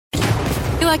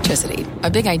Electricity, a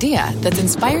big idea that's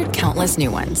inspired countless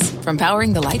new ones. From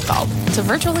powering the light bulb to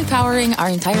virtually powering our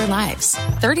entire lives.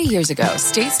 30 years ago,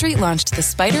 State Street launched the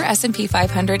SPDR S&P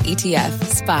 500 ETF,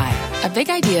 SPY. A big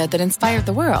idea that inspired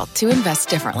the world to invest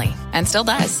differently. And still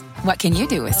does. What can you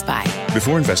do with SPY?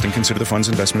 Before investing, consider the fund's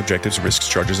investment objectives, risks,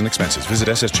 charges, and expenses. Visit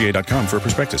ssga.com for a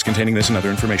prospectus containing this and other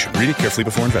information. Read it carefully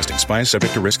before investing. SPY is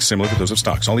subject to risks similar to those of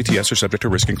stocks. All ETFs are subject to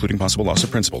risk, including possible loss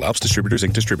of principal. Alps Distributors,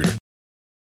 Inc. Distributor.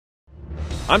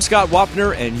 I'm Scott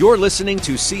Wapner, and you're listening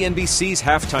to CNBC's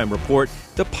Halftime Report,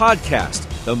 the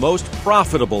podcast, the most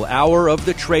profitable hour of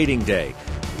the trading day.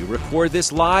 We record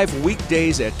this live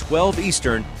weekdays at 12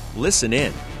 Eastern. Listen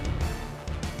in.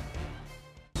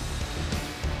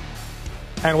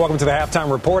 And welcome to the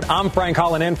Halftime Report. I'm Frank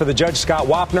Holland in for the Judge Scott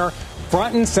Wapner.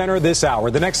 Front and center this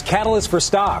hour, the next catalyst for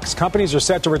stocks. Companies are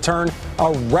set to return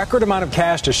a record amount of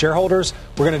cash to shareholders.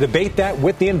 We're going to debate that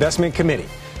with the investment committee.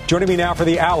 Joining me now for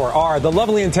the hour are the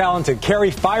lovely and talented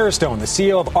Carrie Firestone, the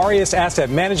CEO of Arias Asset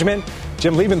Management,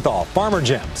 Jim Liebenthal, Farmer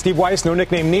Jim, Steve Weiss, no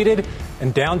nickname needed,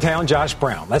 and downtown Josh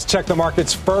Brown. Let's check the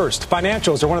markets first.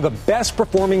 Financials are one of the best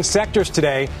performing sectors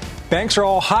today. Banks are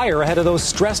all higher ahead of those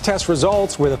stress test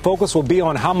results where the focus will be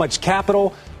on how much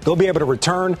capital they'll be able to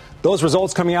return. Those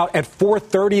results coming out at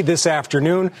 4:30 this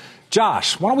afternoon.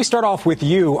 Josh, why don't we start off with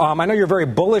you? I know you're very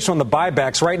bullish on the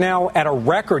buybacks right now at a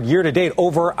record year to date,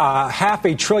 over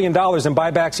 $500 billion in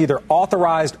buybacks either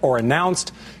authorized or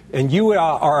announced. And you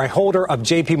are a holder of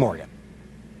J.P. Morgan.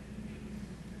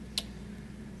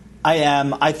 I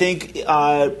am. I think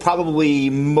probably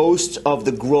most of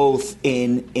the growth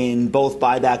in both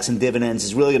buybacks and dividends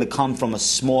is really going to come from a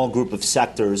small group of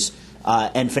sectors,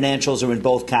 and financials are in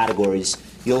both categories.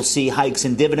 You'll see hikes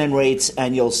in dividend rates,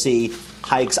 and you'll see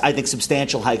hikes, I think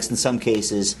substantial hikes in some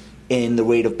cases, in the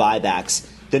rate of buybacks.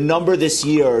 The number this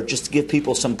year, just to give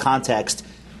people some context,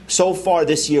 so far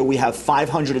this year we have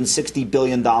 $560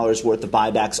 billion worth of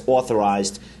buybacks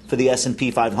authorized for the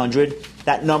S&P 500.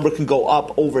 That number can go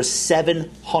up over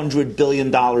 $700 billion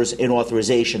in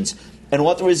authorizations. An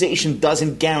authorization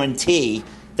doesn't guarantee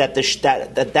that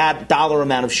that dollar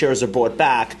amount of shares are bought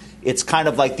back. It's kind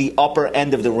of like the upper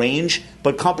end of the range,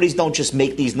 but companies don't just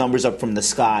make these numbers up from the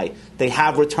sky. They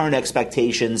have return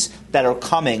expectations that are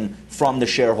coming from the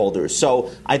shareholders.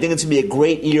 So I think it's going to be a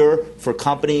great year for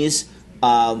companies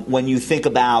when you think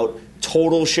about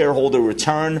total shareholder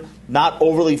return, not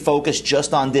overly focused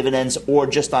just on dividends or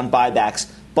just on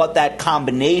buybacks, but that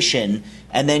combination.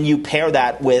 And then you pair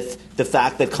that with the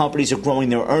fact that companies are growing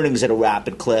their earnings at a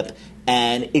rapid clip,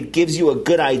 and it gives you a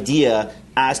good idea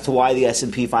as to why the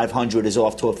S&P 500 is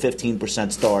off to a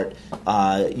 15% start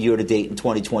year to date in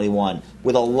 2021,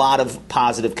 with a lot of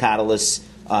positive catalysts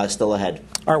still ahead.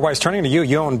 All right, Weiss, turning to you.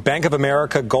 You own Bank of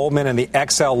America, Goldman, and the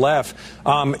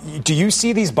XLF. Do you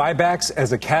see these buybacks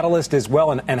as a catalyst as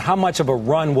well, and how much of a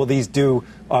run will these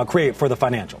create for the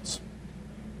financials?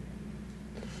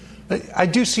 I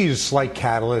do see a slight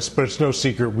catalyst, but it's no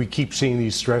secret. We keep seeing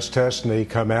these stress tests, and they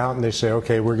come out and they say,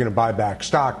 okay, we're going to buy back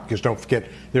stock, because don't forget,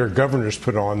 their governors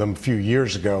put on them a few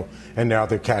years ago, and now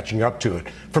they're catching up to it.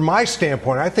 From my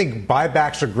standpoint, I think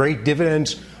buybacks are great.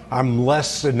 Dividends, I'm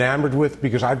less enamored with,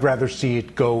 because I'd rather see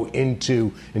it go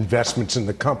into investments in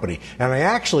the company. And I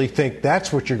actually think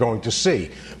that's what you're going to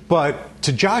see. But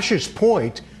to Josh's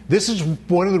point, this is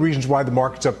one of the reasons why the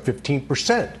market's up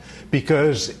 15%.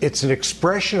 Because it's an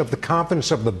expression of the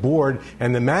confidence of the board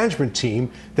and the management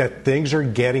team that things are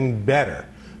getting better.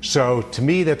 So to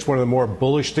me, that's one of the more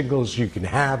bullish signals you can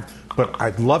have. But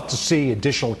I'd love to see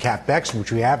additional CapEx,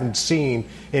 which we haven't seen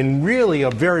in really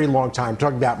a very long time,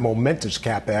 talking about momentous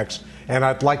CapEx. And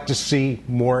I'd like to see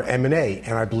more M&A,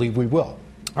 and I believe we will.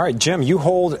 All right, Jim, you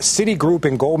hold Citigroup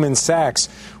and Goldman Sachs.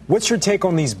 What's your take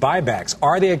on these buybacks?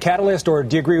 Are they a catalyst, or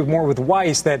do you agree more with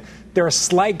Weiss that they're a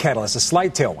slight catalyst, a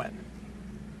slight tailwind?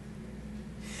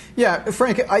 Yeah,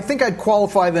 Frank, I think I'd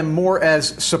qualify them more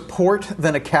as support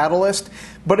than a catalyst.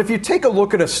 But if you take a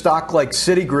look at a stock like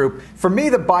Citigroup, for me,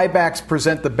 the buybacks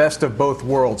present the best of both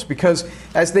worlds, because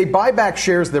as they buy back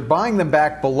shares, they're buying them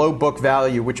back below book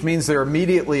value, which means they're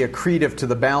immediately accretive to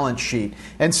the balance sheet.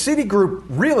 And Citigroup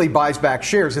really buys back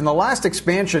shares. In the last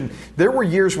expansion, there were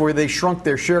years where they shrunk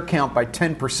their share count by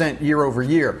 10% year over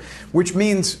year, which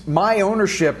means my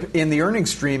ownership in the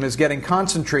earnings stream is getting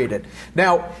concentrated.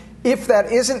 Now, if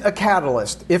that isn't a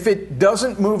catalyst, if it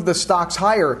doesn't move the stocks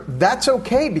higher, that's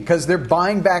okay, because they're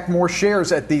buying back more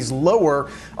shares at these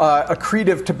lower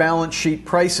accretive to balance sheet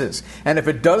prices. And if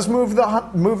it does move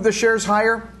the shares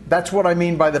higher, that's what I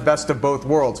mean by the best of both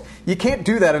worlds. You can't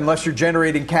do that unless you're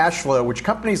generating cash flow, which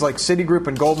companies like Citigroup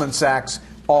and Goldman Sachs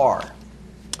are.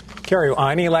 Carrie,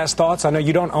 any last thoughts? I know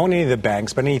you don't own any of the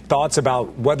banks, but any thoughts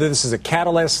about whether this is a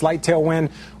catalyst, slight tailwind,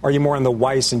 or are you more in the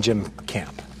Weiss and Jim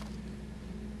camp?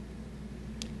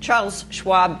 Charles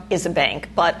Schwab is a bank,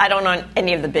 but I don't own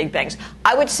any of the big banks.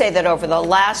 I would say that over the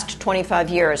last 25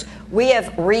 years, we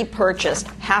have repurchased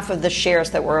half of the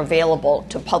shares that were available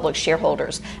to public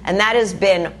shareholders. And that has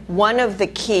been one of the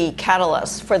key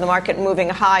catalysts for the market moving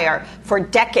higher for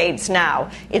decades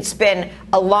now. It's been,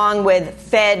 along with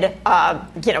Fed,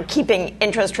 keeping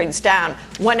interest rates down,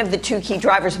 one of the two key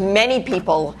drivers many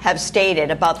people have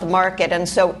stated about the market. And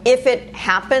so if it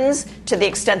happens to the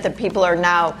extent that people are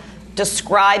now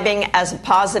describing as a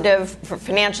positive for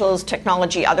financials,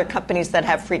 technology, other companies that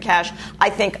have free cash, I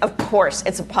think, of course,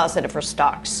 it's a positive for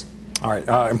stocks. All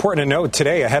right. Important to note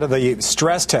today, ahead of the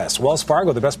stress test, Wells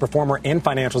Fargo, the best performer in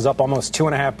financials, up almost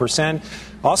 2.5%.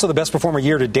 Also the best performer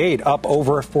year to date, up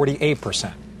over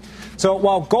 48%. So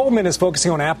while Goldman is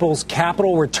focusing on Apple's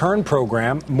capital return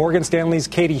program, Morgan Stanley's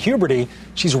Katie Huberty,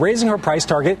 she's raising her price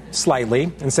target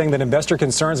slightly and saying that investor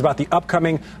concerns about the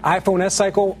upcoming iPhone S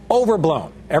cycle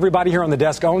overblown. Everybody here on the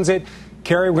desk owns it.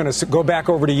 Carrie, we're going to go back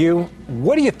over to you.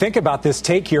 What do you think about this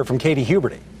take here from Katie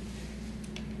Huberty?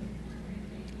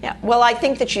 Yeah, well, I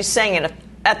think that she's saying it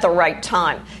at the right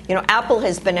time. You know, Apple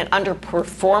has been an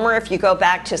underperformer. If you go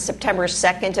back to September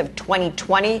 2nd of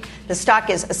 2020, the stock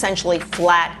is essentially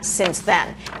flat since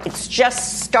then. It's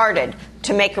just started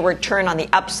to make a return on the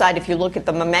upside. If you look at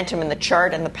the momentum in the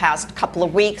chart in the past couple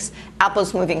of weeks,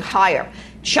 Apple's moving higher.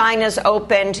 China's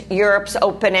opened, Europe's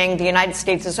opening, the United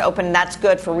States is open. That's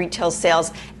good for retail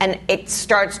sales, and it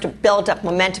starts to build up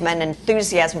momentum and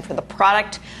enthusiasm for the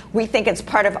product. We think it's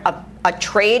part of a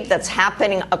trade that's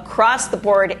happening across the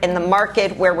board in the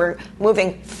market, where we're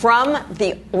moving from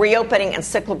the reopening and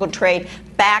cyclical trade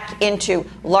back into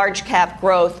large cap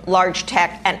growth, large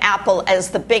tech, and Apple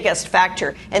as the biggest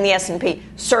factor in the S&P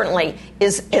certainly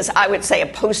is I would say, a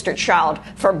poster child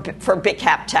for big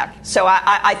cap tech. So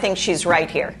I think she's right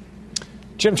here.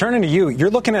 Jim, turning to you, you're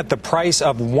looking at the price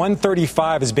of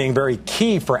 $135 as being very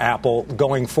key for Apple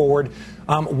going forward.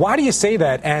 Why do you say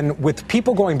that? And with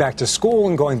people going back to school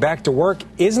and going back to work,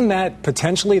 isn't that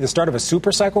potentially the start of a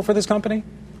super cycle for this company?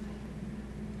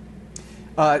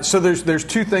 So there's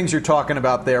two things you're talking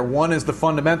about there. One is the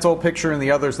fundamental picture and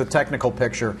the other is the technical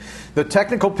picture. The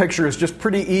technical picture is just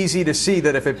pretty easy to see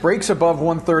that if it breaks above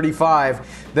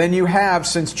 135, then you have,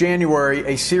 since January,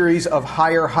 a series of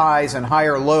higher highs and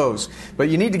higher lows. But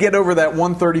you need to get over that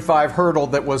 135 hurdle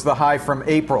that was the high from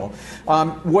April.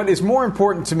 What is more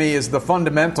important to me is the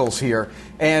fundamentals here.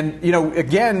 And, you know,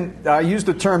 again, I used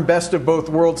the term best of both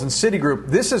worlds in Citigroup.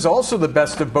 This is also the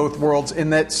best of both worlds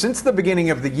in that since the beginning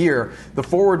of the year, the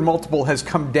forward multiple has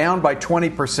come down by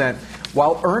 20%,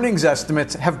 while earnings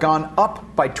estimates have gone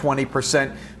up by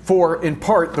 20% for, in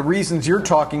part, the reasons you're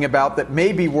talking about, that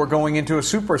maybe we're going into a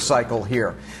super cycle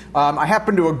here. I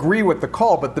happen to agree with the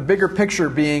call, but the bigger picture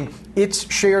being its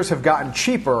shares have gotten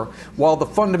cheaper while the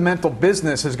fundamental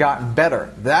business has gotten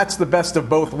better. That's the best of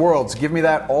both worlds. Give me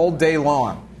that all day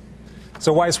long.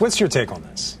 So, Weiss, what's your take on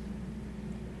this?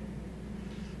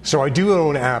 So I do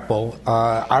own Apple.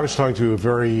 I was talking to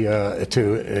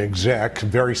an exec,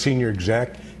 very senior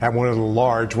exec at one of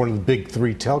the big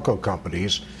three telco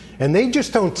companies, and they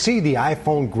just don't see the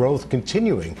iPhone growth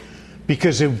continuing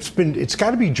because it's got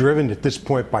to be driven at this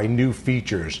point by new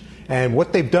features. And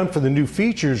what they've done for the new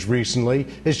features recently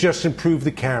is just improve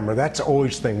the camera. That's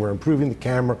always the thing. We're improving the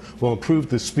camera, we'll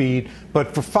improve the speed.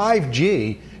 But for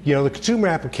 5G, you know, the consumer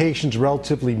application's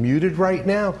relatively muted right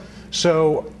now.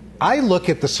 So I look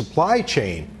at the supply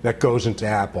chain that goes into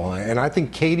Apple, and I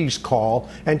think Katie's call,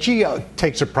 and she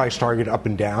takes a price target up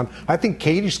and down, I think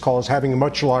Katie's call is having a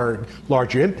much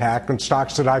larger impact on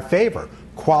stocks that I favor.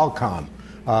 Qualcomm,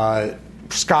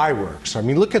 Skyworks. I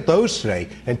mean, look at those today.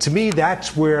 And to me,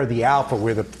 that's where the alpha,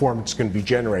 where the performance is going to be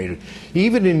generated.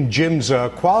 Even in Jim's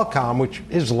Qualcomm, which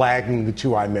is lagging the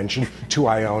two I mentioned, two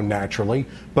I own naturally,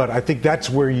 but I think that's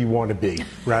where you want to be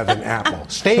rather than Apple.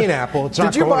 Stay in Apple. It's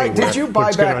not going anywhere. Did you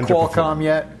buy back Qualcomm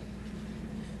yet?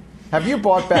 Have you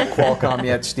bought back Qualcomm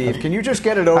yet, Steve? Can you just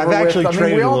get it over with? I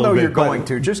mean, we all know you're going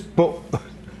to.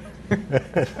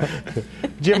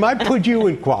 Jim, I put you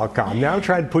in Qualcomm. Now I'm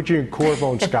trying to put you in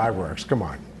Qorvo and Skyworks. Come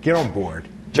on, get on board.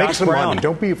 Make some money.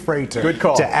 Don't be afraid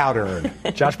to out-earn.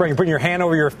 Josh Brown, you're putting your hand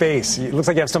over your face. It looks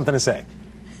like you have something to say.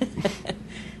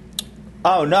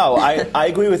 Oh, no, I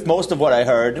agree with most of what I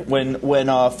heard. When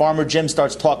Farmer Jim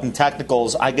starts talking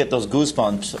technicals, I get those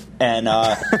goosebumps, and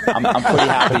I'm pretty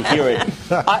happy to hear it.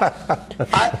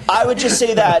 I would just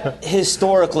say that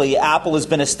historically, Apple has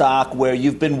been a stock where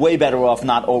you've been way better off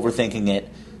not overthinking it.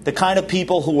 The kind of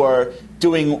people who are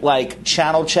doing, like,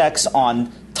 channel checks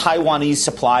on Taiwanese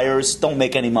suppliers don't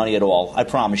make any money at all. I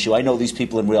promise you. I know these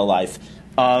people in real life.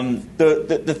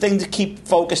 The thing to keep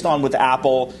focused on with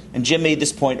Apple, and Jim made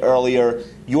this point earlier,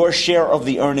 your share of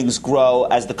the earnings grow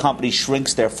as the company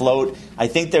shrinks their float. I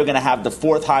think they're going to have the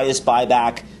fourth highest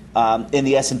buyback in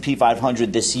the S&P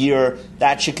 500 this year.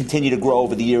 That should continue to grow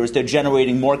over the years. They're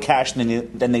generating more cash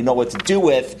than they know what to do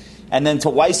with. And then to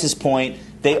Weiss's point,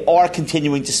 they are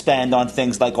continuing to spend on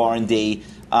things like R&D.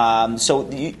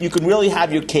 So you can really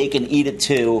have your cake and eat it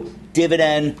too.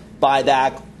 Dividend,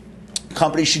 buyback.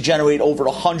 Companies should generate over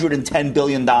 $110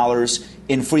 billion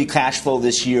in free cash flow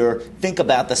this year. Think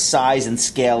about the size and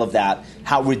scale of that,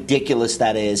 how ridiculous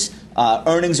that is.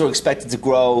 Earnings are expected to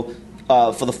grow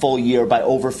for the full year by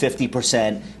over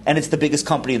 50%, and it's the biggest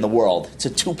company in the world. It's a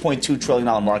 $2.2 trillion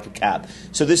market cap.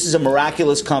 So this is a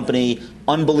miraculous company,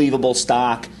 unbelievable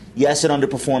stock. Yes, it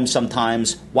underperforms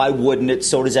sometimes. Why wouldn't it?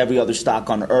 So does every other stock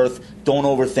on earth. Don't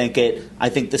overthink it. I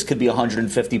think this could be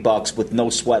 $150 with no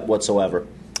sweat whatsoever.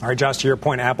 All right, Josh, to your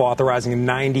point, Apple authorizing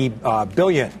 $90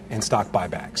 billion in stock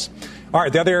buybacks. All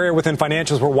right, the other area within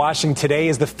financials we're watching today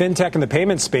is the fintech and the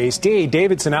payment space. D.A.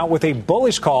 Davidson out with a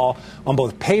bullish call on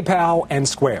both PayPal and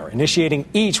Square, initiating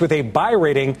each with a buy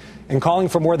rating and calling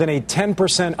for more than a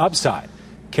 10% upside.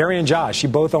 Carrie and Josh, you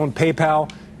both own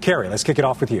PayPal. Carrie, let's kick it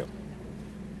off with you.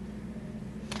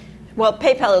 Well,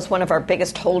 PayPal is one of our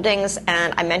biggest holdings,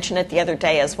 and I mentioned it the other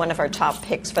day as one of our top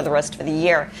picks for the rest of the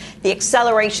year. The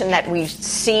acceleration that we've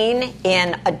seen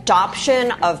in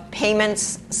adoption of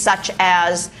payments such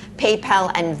as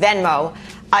PayPal and Venmo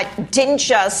didn't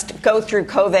just go through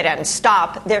COVID and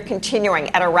stop. They're continuing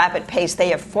at a rapid pace. They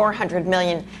have 400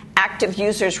 million active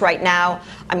users right now.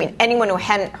 I mean, anyone who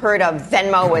hadn't heard of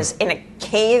Venmo was in a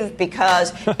cave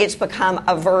because it's become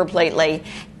a verb lately.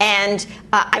 And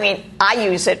I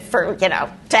use it for,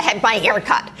 to have my hair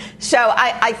cut. So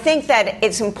I think that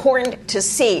it's important to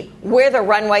see where the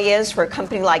runway is for a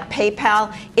company like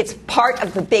PayPal. It's part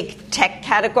of the big tech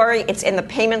category. It's in the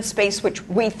payment space, which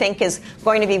we think is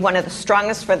going to be one of the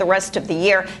strongest for the rest of the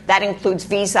year. That includes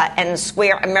Visa and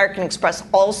Square. American Express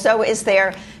also is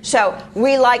there. So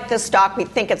we like the stock. We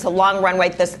think it's a long runway.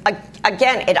 This,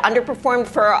 again, it underperformed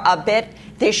for a bit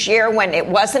this year when it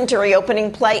wasn't a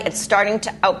reopening play. It's starting to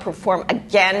outperform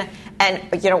again. And,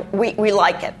 we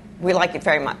like it. We like it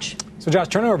very much. So, Josh,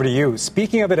 turn it over to you.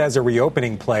 Speaking of it as a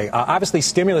reopening play, obviously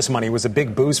stimulus money was a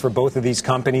big boost for both of these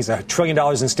companies, $1 trillion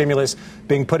in stimulus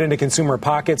being put into consumer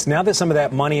pockets. Now that some of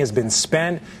that money has been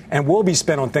spent and will be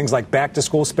spent on things like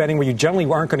back-to-school spending where you generally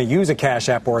aren't going to use a Cash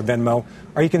App or a Venmo,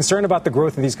 are you concerned about the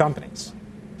growth of these companies?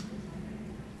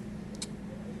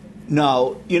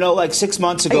 No. Like 6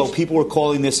 months ago, people were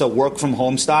calling this a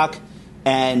work-from-home stock.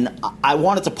 And I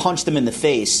wanted to punch them in the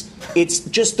face. It's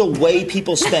just the way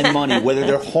people spend money, whether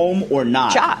they're home or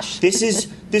not. Josh, this is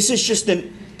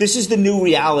the new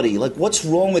reality. Like, what's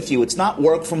wrong with you? It's not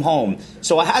work from home.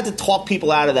 So I had to talk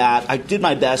people out of that. I did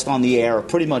my best on the air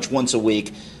pretty much once a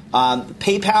week.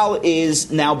 PayPal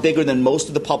is now bigger than most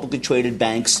of the publicly traded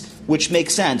banks, which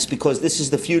makes sense because this is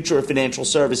the future of financial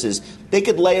services. They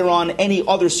could layer on any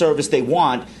other service they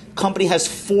want. Company has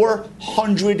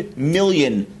 400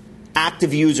 million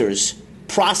active users.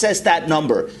 Process that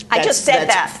number. I just said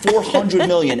that. 400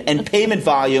 million. And payment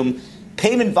volume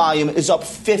is up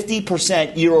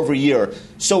 50% year over year.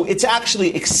 So it's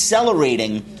actually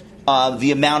accelerating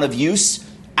the amount of use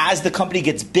as the company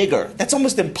gets bigger. That's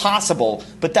almost impossible,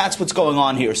 but that's what's going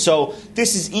on here. So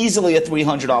this is easily a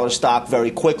 $300 stock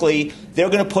very quickly. They're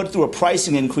going to put through a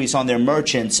pricing increase on their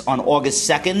merchants on August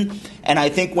 2nd. And I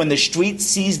think when the street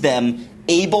sees them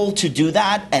able to do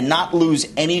that and not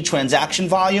lose any transaction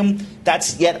volume,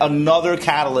 that's yet another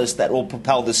catalyst that will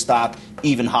propel the stock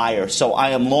even higher. So I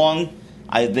am long.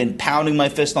 I have been pounding my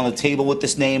fist on the table with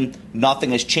this name.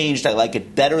 Nothing has changed. I like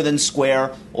it better than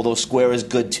Square, although Square is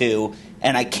good too.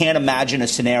 And I can't imagine a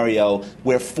scenario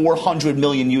where 400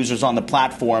 million users on the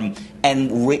platform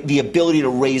and the ability to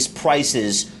raise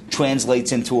prices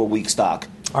translates into a weak stock.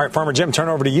 All right, Farmer Jim, turn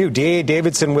over to you. D.A.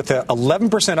 Davidson with an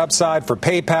 11% upside for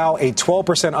PayPal, a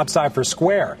 12% upside for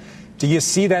Square. Do you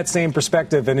see that same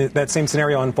perspective and that same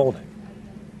scenario unfolding?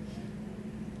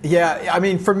 Yeah, I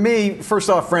mean, for me, first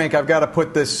off, Frank, I've got to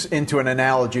put this into an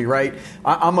analogy, right?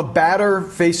 I'm a batter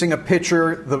facing a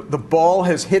pitcher. The ball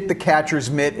has hit the catcher's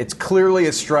mitt. It's clearly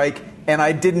a strike, and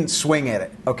I didn't swing at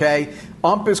it, okay?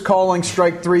 Ump is calling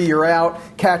strike 3, you're out.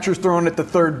 Catcher's throwing at the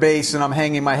third base, and I'm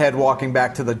hanging my head walking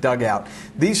back to the dugout.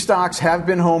 These stocks have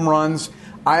been home runs.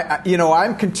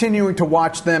 I'm continuing to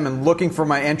watch them and looking for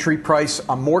my entry price.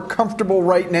 I'm more comfortable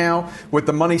right now with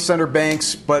the money center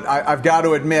banks, but I've got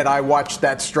to admit I watched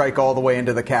that strike all the way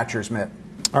into the catcher's mitt.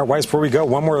 All right, Weiss, before we go,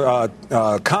 one more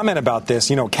comment about this.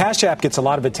 You know, Cash App gets a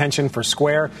lot of attention for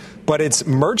Square, but its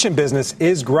merchant business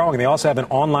is growing. They also have an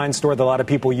online store that a lot of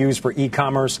people use for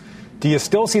e-commerce. Do you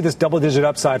still see this double-digit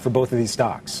upside for both of these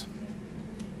stocks?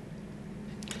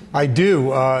 I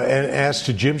do. And as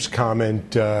to Jim's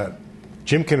comment,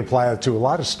 Jim can apply that to a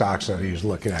lot of stocks that he's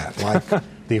looking at, like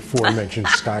the aforementioned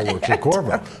Skyworks and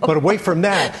Qorvo. But away from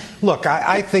that, look,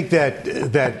 I think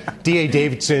that D.A.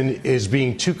 Davidson is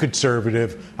being too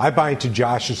conservative. I buy into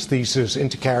Josh's thesis,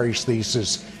 into Carrie's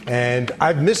thesis, and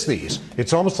I've missed these.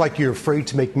 It's almost like you're afraid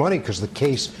to make money because the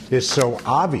case is so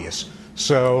obvious.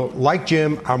 So, like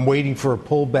Jim, I'm waiting for a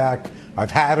pullback.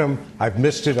 I've had them. I've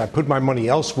missed it. I put my money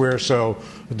elsewhere, so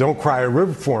don't cry a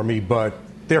river for me, but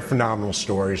they're phenomenal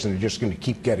stories, and they're just going to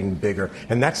keep getting bigger.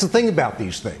 And that's the thing about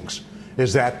these things,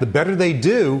 is that the better they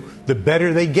do, the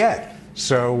better they get.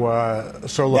 So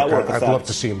look, I'd love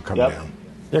to see them come down.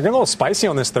 You're getting a little spicy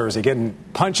on this Thursday, getting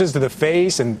punches to the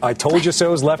face and I told you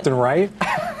so's left and right.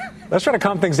 Let's try to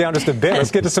calm things down just a bit.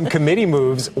 Let's get to some committee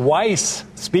moves. Weiss,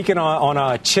 speaking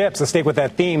on chips, let's stay with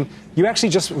that theme. You actually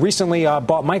just recently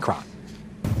bought Micron.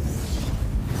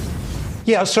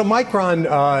 Yeah, so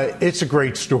Micron, it's a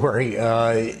great story.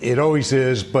 It always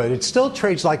is, but it still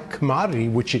trades like a commodity,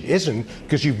 which it isn't,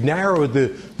 because you've narrowed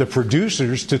the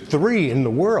producers to 3 in the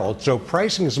world. So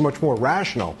pricing is much more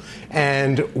rational.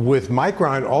 And with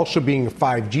Micron also being a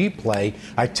 5G play,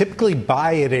 I typically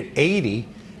buy it at 80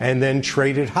 and then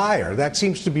trade it higher. That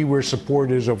seems to be where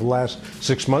support is over the last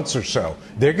 6 months or so.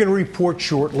 They're going to report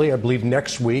shortly, I believe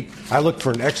next week. I look for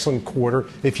an excellent quarter.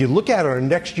 If you look at our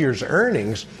next year's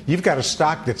earnings, you've got a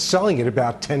stock that's selling at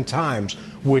about 10 times,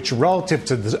 which relative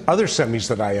to the other semis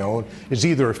that I own is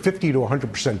either a 50 to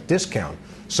 100% discount.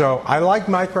 So I like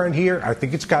Micron here. I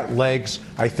think it's got legs.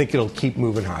 I think it'll keep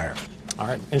moving higher. All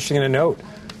right, interesting to note.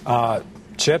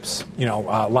 Chips, a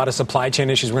lot of supply chain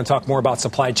issues. We're going to talk more about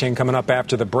supply chain coming up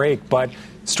after the break. But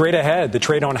straight ahead, the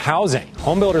trade on housing,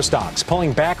 homebuilder stocks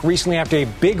pulling back recently after a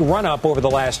big run-up over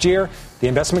the last year. The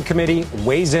investment committee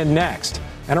weighs in next.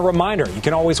 And a reminder, you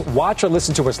can always watch or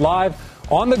listen to us live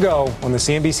on the go on the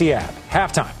CNBC app.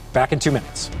 Halftime, back in 2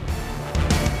 minutes.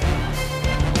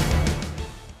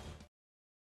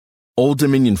 Old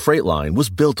Dominion Freight Line was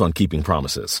built on keeping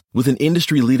promises. With an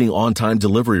industry-leading on-time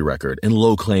delivery record and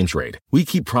low claims rate, we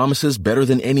keep promises better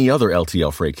than any other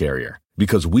LTL freight carrier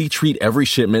because we treat every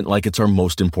shipment like it's our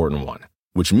most important one,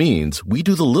 which means we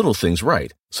do the little things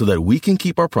right so that we can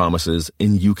keep our promises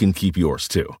and you can keep yours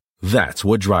too. That's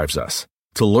what drives us.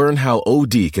 To learn how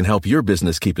OD can help your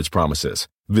business keep its promises,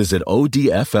 visit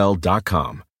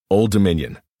odfl.com. Old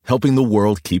Dominion, helping the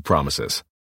world keep promises.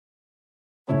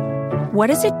 What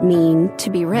does it mean to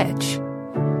be rich?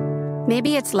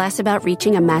 Maybe it's less about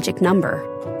reaching a magic number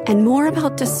and more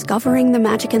about discovering the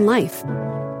magic in life.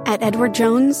 At Edward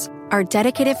Jones, our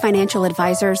dedicated financial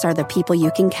advisors are the people you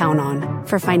can count on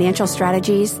for financial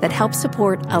strategies that help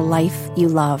support a life you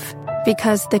love.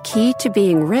 Because the key to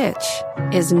being rich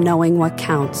is knowing what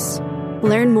counts.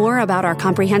 Learn more about our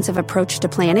comprehensive approach to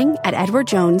planning at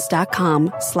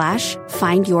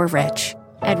edwardjones.com/findyourrich.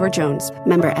 Edward Jones,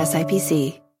 member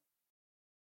SIPC.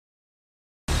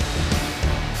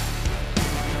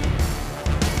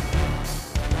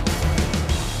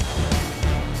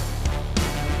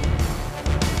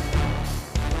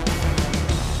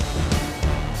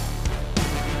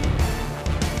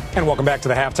 And welcome back to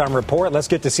the Halftime Report. Let's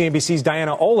get to CNBC's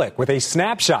Diana Olick with a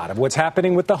snapshot of what's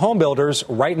happening with the home builders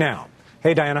right now.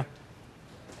 Hey, Diana.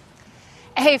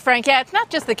 Hey, Frank. Yeah, it's not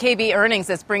just the KB earnings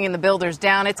that's bringing the builders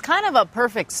down. It's kind of a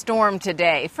perfect storm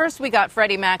today. First, we got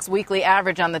Freddie Mac's weekly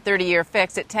average on the 30-year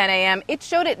fix at 10 a.m. It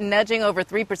showed it nudging over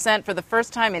 3% for the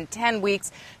first time in 10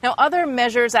 weeks. Now, other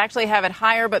measures actually have it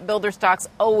higher, but builder stocks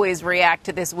always react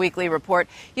to this weekly report.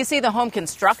 You see the home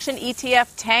construction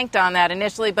ETF tanked on that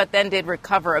initially, but then did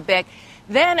recover a bit.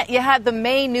 Then you had the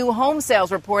May new home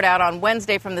sales report out on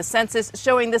Wednesday from the census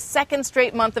showing the second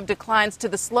straight month of declines to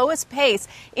the slowest pace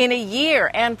in a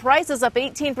year, and prices up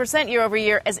 18% year over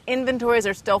year as inventories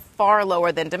are still far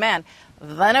lower than demand.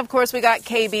 Then, of course, we got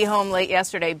KB home late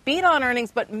yesterday. Beat on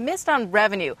earnings, but missed on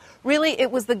revenue. Really,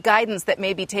 it was the guidance that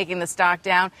may be taking the stock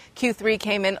down. Q3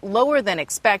 came in lower than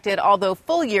expected, although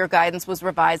full-year guidance was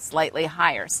revised slightly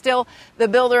higher. Still, the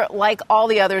builder, like all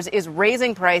the others, is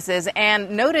raising prices and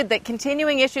noted that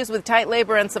continuing issues with tight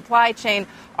labor and supply chain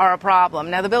are a problem.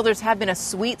 Now, the builders have been a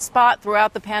sweet spot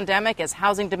throughout the pandemic as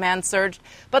housing demand surged,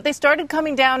 but they started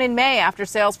coming down in May after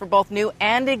sales for both new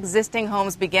and existing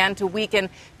homes began to weaken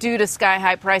due to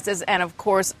sky-high prices and, of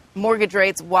course, mortgage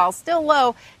rates, while still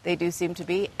low, they do seem to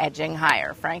be edging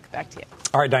higher. Frank, back to you.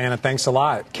 All right, Diana, thanks a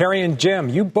lot. Carrie and Jim,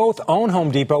 you both own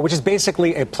Home Depot, which is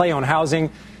basically a play on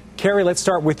housing. Carrie, let's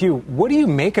start with you. What do you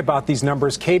make about these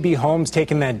numbers? KB Home's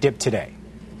taking that dip today.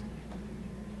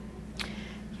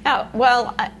 Yeah,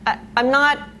 well, I'm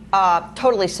not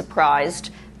totally surprised.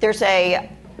 There's a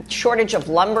shortage of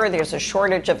lumber. There's a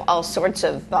shortage of all sorts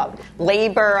of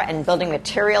labor and building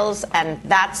materials, and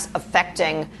that's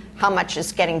affecting how much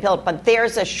is getting built. But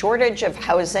there's a shortage of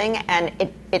housing,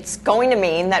 and it's going to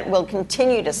mean that we'll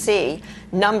continue to see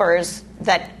numbers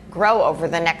that grow over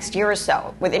the next year or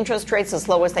so. With interest rates as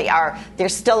low as they are,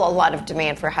 there's still a lot of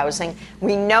demand for housing.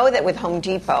 We know that with Home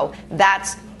Depot,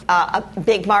 that's a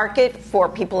big market for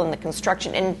people in the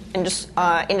construction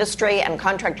industry, and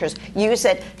contractors use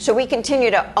it. So we continue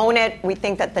to own it. We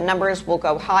think that the numbers will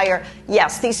go higher.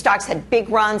 Yes, these stocks had big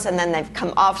runs and then they've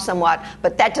come off somewhat,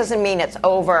 but that doesn't mean it's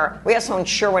over. We also own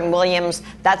Sherwin-Williams.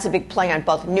 That's a big play on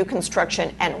both new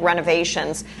construction and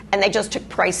renovations, and they just took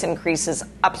price increases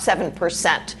up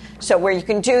 7%. So where you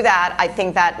can do that, I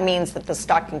think that means that the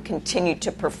stock can continue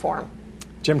to perform.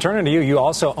 Jim, turning to you, you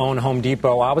also own Home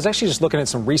Depot. I was actually just looking at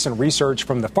some recent research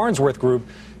from the Farnsworth Group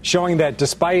showing that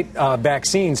despite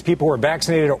vaccines, people who are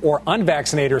vaccinated or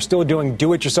unvaccinated are still doing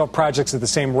do-it-yourself projects at the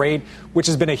same rate, which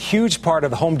has been a huge part of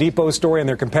the Home Depot story and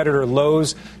their competitor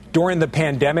Lowe's during the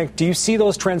pandemic. Do you see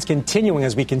those trends continuing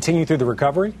as we continue through the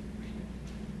recovery?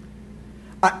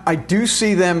 I do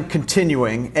see them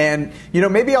continuing, and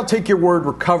maybe I'll take your word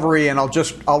recovery and I'll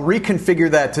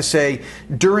reconfigure that to say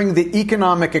during the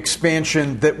economic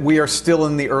expansion that we are still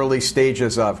in the early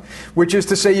stages of, which is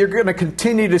to say you're going to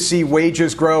continue to see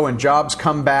wages grow and jobs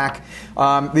come back.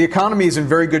 The economy is in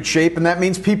very good shape, and that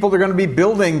means people are going to be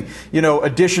building,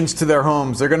 additions to their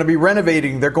homes. They're going to be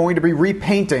renovating. They're going to be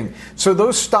repainting. So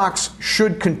those stocks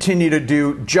should continue to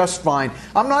do just fine.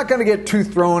 I'm not going to get too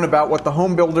thrown about what the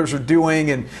home builders are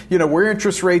doing and, where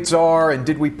interest rates are and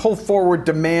did we pull forward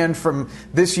demand from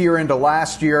this year into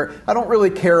last year. I don't really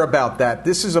care about that.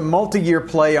 This is a multi-year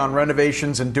play on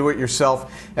renovations and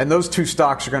do-it-yourself, and those two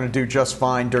stocks are going to do just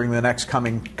fine during the next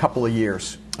coming couple of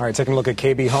years. All right, taking a look at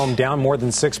KB Home, down more than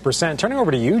 6%. Turning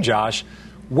over to you, Josh,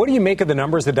 what do you make of the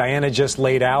numbers that Diana just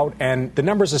laid out and the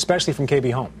numbers especially from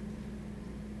KB Home?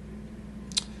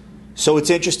 So it's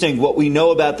interesting. What we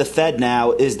know about the Fed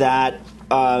now is that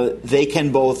they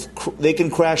can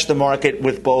crash the market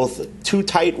with both too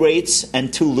tight rates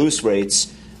and too loose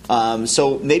rates.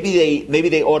 So maybe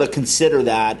they ought to consider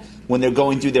that when they're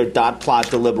going through their dot plot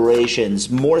deliberations.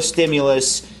 More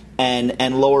stimulus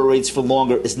and lower rates for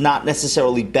longer is not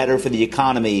necessarily better for the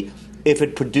economy if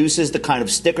it produces the kind of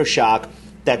sticker shock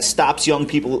that stops young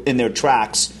people in their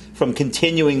tracks from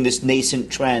continuing this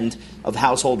nascent trend of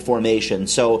household formation.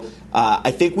 So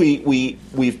I think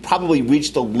we've probably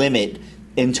reached a limit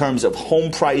in terms of home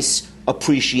price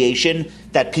appreciation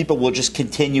that people will just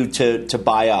continue to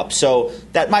buy up. So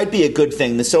that might be a good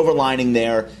thing. The silver lining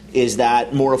there is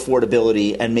that more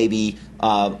affordability and maybe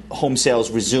home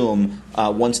sales resume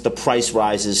once the price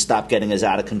rises stop getting as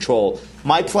out of control.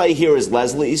 My play here is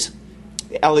Leslie's,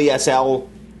 LESL,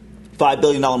 $5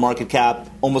 billion market cap.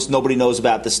 Almost nobody knows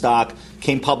about the stock.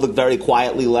 Came public very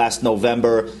quietly last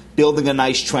November, building a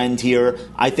nice trend here.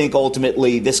 I think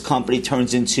ultimately this company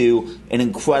turns into an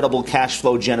incredible cash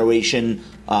flow generation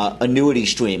annuity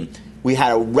stream. We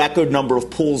had a record number of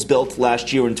pools built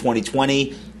last year in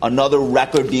 2020, another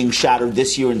record being shattered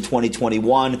this year in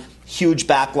 2021, huge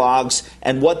backlogs,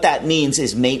 and what that means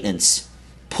is maintenance.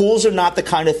 Pools are not the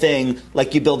kind of thing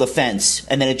like you build a fence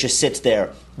and then it just sits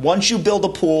there. Once you build a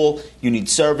pool, you need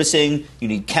servicing, you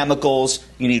need chemicals,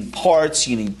 you need parts,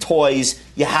 you need toys.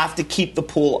 You have to keep the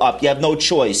pool up. You have no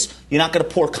choice. You're not going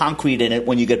to pour concrete in it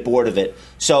when you get bored of it.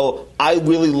 So I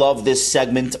really love this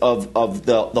segment of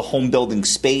the home building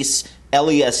space.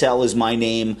 LESL is my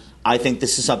name. I think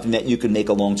this is something that you can make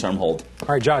a long-term hold. All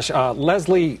right, Josh,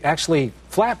 Leslie actually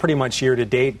flat pretty much year to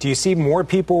date. Do you see more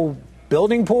people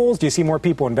building pools? Do you see more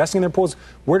people investing in their pools?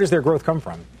 Where does their growth come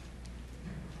from?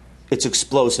 It's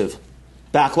explosive.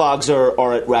 Backlogs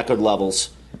are at record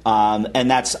levels.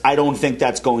 And I don't think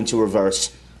that's going to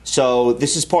reverse. So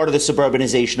this is part of the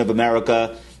suburbanization of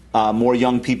America. More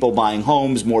young people buying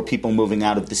homes, more people moving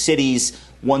out of the cities.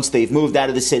 Once they've moved out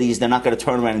of the cities, they're not going to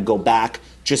turn around and go back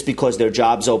just because their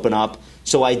jobs open up.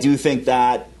 So I do think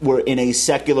that we're in a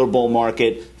secular bull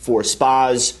market for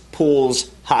spas, pools,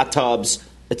 hot tubs,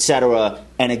 etc.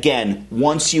 And again,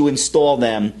 once you install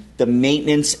them, the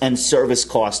maintenance and service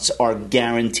costs are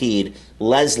guaranteed.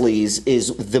 Leslie's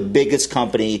is the biggest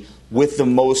company with the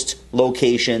most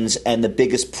locations and the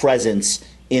biggest presence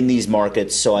in these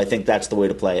markets. So I think that's the way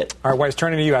to play it. All right, Weiss,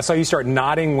 turning to you. I saw you start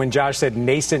nodding when Josh said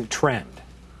nascent trend.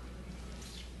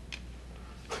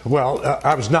 Well,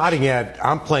 I was nodding at,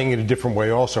 I'm playing it a different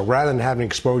way also. Rather than having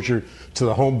exposure to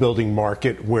the home building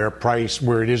market where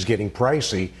it is getting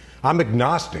pricey, I'm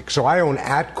agnostic. So I own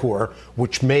Atcor,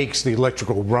 which makes the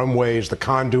electrical runways, the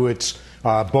conduits,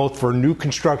 both for new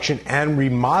construction and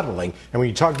remodeling. And when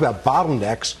you talk about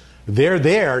bottlenecks, they're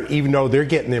there even though they're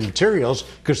getting their materials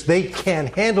because they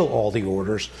can't handle all the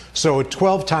orders. So at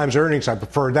 12 times earnings, I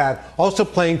prefer that. Also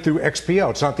playing through XPO.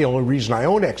 It's not the only reason I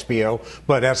own XPO,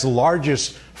 but as the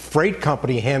largest freight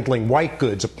company handling white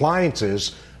goods,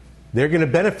 appliances, they're going to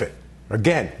benefit.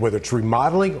 Again, whether it's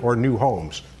remodeling or new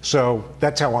homes. So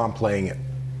that's how I'm playing it.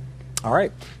 All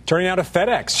right. Turning now to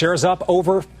FedEx. Shares up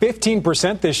over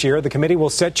 15% this year. The committee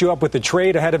will set you up with the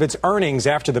trade ahead of its earnings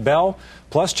after the bell.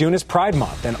 Plus, June is Pride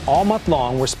Month. And all month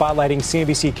long, we're spotlighting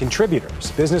CNBC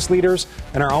contributors, business leaders,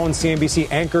 and our own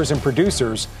CNBC anchors and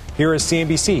producers. Here is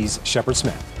CNBC's Shepard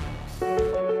Smith.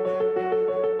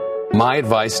 My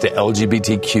advice to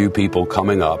LGBTQ people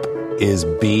coming up is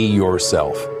be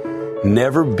yourself.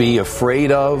 Never be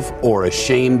afraid of or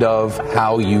ashamed of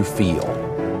how you feel.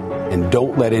 And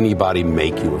don't let anybody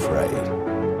make you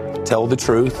afraid. Tell the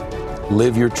truth,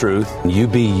 live your truth, you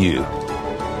be you.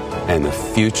 And the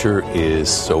future is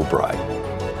so bright.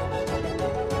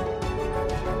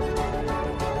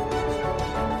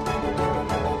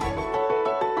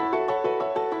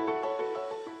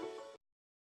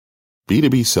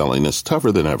 B2B selling is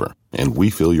tougher than ever, and we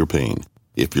feel your pain.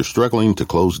 If you're struggling to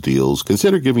close deals,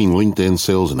 consider giving LinkedIn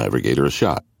Sales Navigator a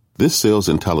shot. This sales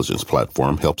intelligence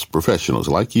platform helps professionals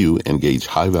like you engage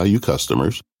high-value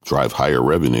customers, drive higher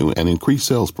revenue, and increase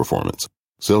sales performance.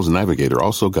 Sales Navigator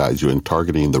also guides you in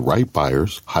targeting the right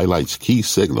buyers, highlights key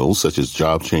signals such as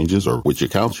job changes or which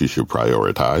accounts you should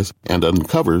prioritize, and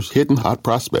uncovers hidden hot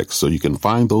prospects so you can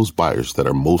find those buyers that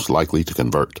are most likely to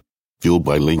convert. Fueled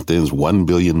by LinkedIn's 1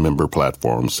 billion member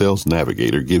platform, Sales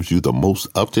Navigator gives you the most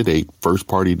up-to-date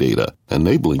first-party data,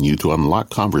 enabling you to unlock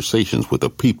conversations with the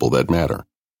people that matter.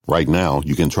 Right now,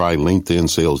 you can try LinkedIn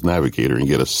Sales Navigator and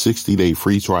get a 60-day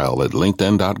free trial at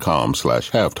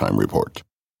linkedin.com/halftime report.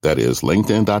 That is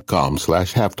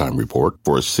linkedin.com/halftime report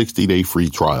for a 60-day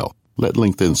free trial. Let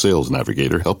LinkedIn Sales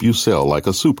Navigator help you sell like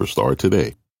a superstar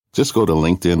today. Just go to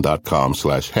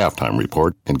linkedin.com/halftime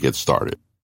report and get started.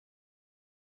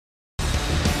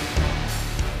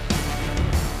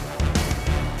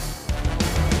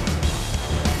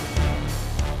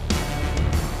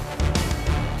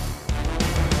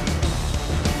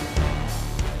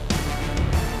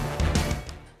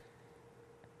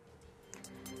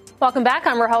 Welcome back.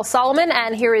 I'm Rahel Solomon,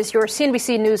 and here is your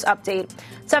CNBC News update.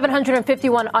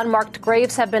 751 unmarked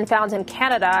graves have been found in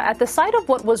Canada at the site of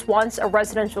what was once a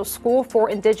residential school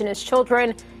for Indigenous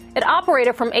children. It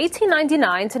operated from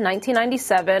 1899 to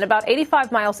 1997, about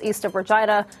 85 miles east of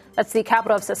Regina. That's the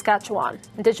capital of Saskatchewan.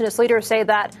 Indigenous leaders say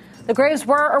that the graves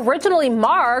were originally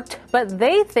marked, but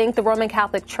they think the Roman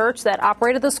Catholic Church that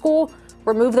operated the school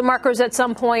removed the markers at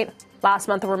some point. Last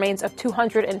month, the remains of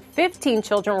 215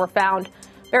 children were found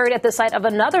buried at the site of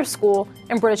another school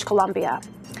in British Columbia.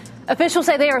 Officials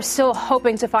say they are still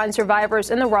hoping to find survivors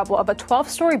in the rubble of a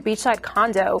 12-story beachside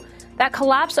condo that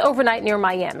collapsed overnight near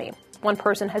Miami. One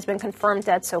person has been confirmed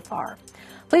dead so far.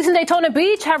 Police in Daytona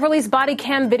Beach have released body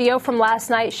cam video from last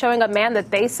night showing a man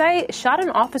that they say shot an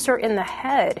officer in the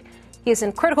head. He is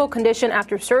in critical condition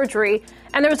after surgery,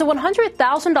 and there is a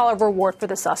 $100,000 reward for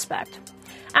the suspect.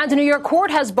 And a New York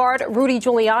court has barred Rudy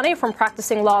Giuliani from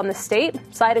practicing law in the state,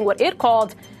 citing what it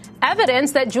called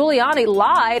evidence that Giuliani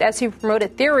lied as he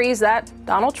promoted theories that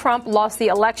Donald Trump lost the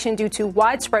election due to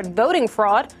widespread voting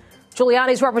fraud.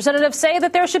 Giuliani's representatives say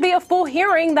that there should be a full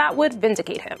hearing that would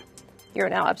vindicate him. You're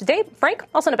now up to date. Frank,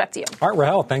 I'll send it back to you. All right,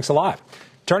 Rahel, thanks a lot.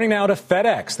 Turning now to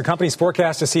FedEx. The company's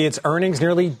forecast to see its earnings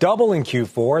nearly double in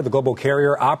Q4. The global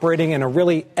carrier operating in a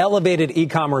really elevated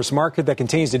e-commerce market that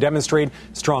continues to demonstrate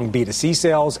strong B2C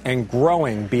sales and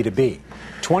growing B2B.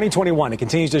 2021, it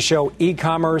continues to show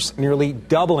e-commerce nearly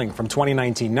doubling from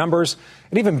 2019 numbers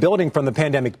and even building from the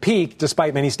pandemic peak,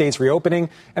 despite many states reopening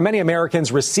and many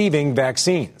Americans receiving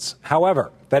vaccines.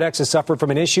 However, FedEx has suffered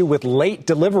from an issue with late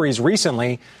deliveries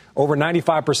recently. Over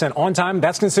 95% on time,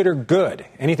 that's considered good.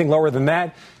 Anything lower than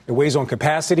that, it weighs on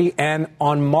capacity and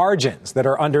on margins that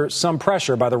are under some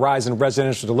pressure by the rise in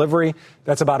residential delivery.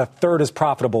 That's about a third as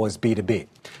profitable as B2B.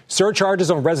 Surcharges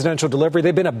on residential delivery,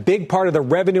 they've been a big part of the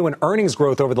revenue and earnings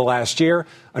growth over the last year.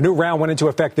 A new round went into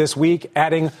effect this week,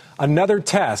 adding another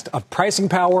test of pricing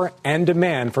power and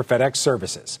demand for FedEx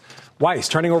services. Weiss,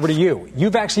 turning over to you.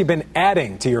 You've actually been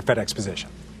adding to your FedEx position.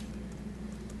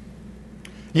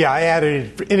 Yeah, I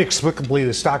added inexplicably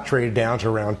the stock traded down to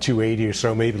around 280 or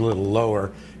so, maybe a little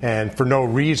lower, and for no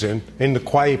reason in the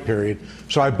quiet period.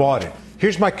 So I bought it.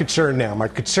 Here's my concern now. My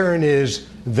concern is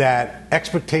that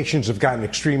expectations have gotten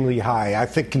extremely high. I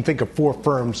can think of 4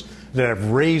 firms that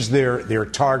have raised their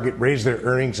target, raised their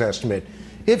earnings estimate.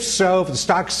 If so, if the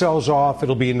stock sells off,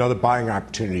 it'll be another buying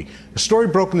opportunity. A story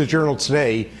broke in the Journal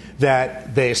today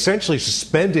that they essentially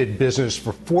suspended business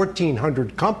for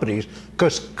 1,400 companies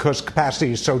because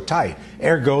capacity is so tight.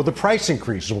 Ergo, the price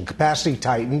increases. When capacity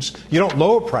tightens, you don't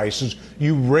lower prices,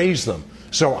 you raise them.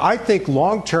 So I think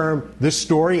long-term, this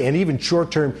story, and even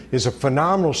short-term, is a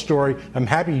phenomenal story. I'm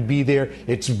happy to be there.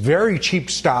 It's very cheap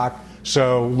stock.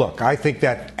 So, look, I think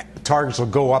that targets will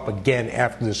go up again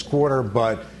after this quarter,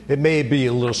 but it may be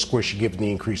a little squishy given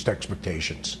the increased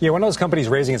expectations. Yeah, one of those companies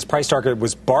raising its price target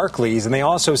was Barclays, and they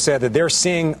also said that they're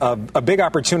seeing a big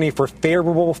opportunity for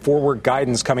favorable forward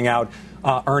guidance coming out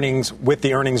earnings with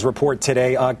the earnings report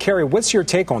today. Carrie, what's your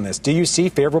take on this? Do you see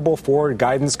favorable forward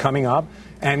guidance coming up?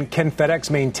 And can FedEx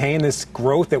maintain this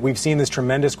growth that we've seen, this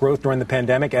tremendous growth during the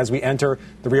pandemic as we enter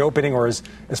the reopening, or as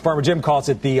Farmer Jim calls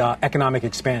it, the economic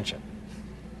expansion?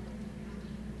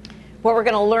 Well, we're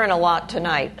going to learn a lot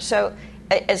tonight. So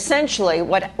essentially,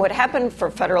 what happened for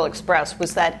Federal Express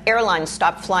was that airlines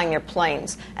stopped flying their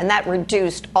planes, and that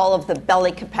reduced all of the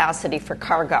belly capacity for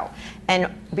cargo.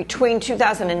 And between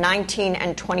 2019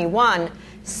 and 21,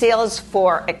 sales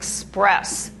for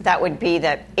Express, that would be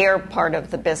the air part of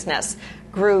the business,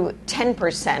 grew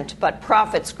 10%, but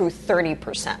profits grew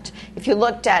 30%. If you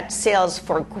looked at sales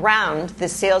for ground, the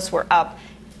sales were up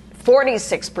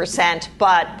 46%,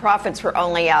 but profits were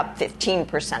only up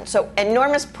 15%. So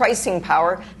enormous pricing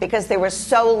power because there was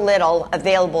so little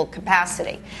available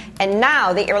capacity. And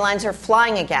now the airlines are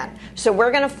flying again. So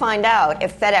we're going to find out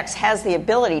if FedEx has the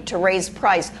ability to raise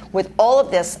price with all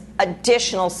of this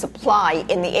additional supply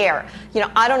in the air. You know,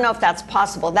 I don't know if that's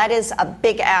possible. That is a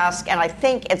big ask, and I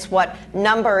think it's what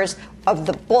numbers of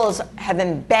the bulls have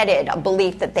embedded, a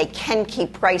belief that they can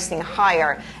keep pricing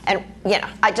higher. And, you know,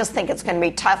 I just think it's going to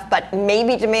be tough, but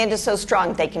maybe demand is so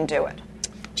strong they can do it.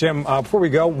 Jim, before we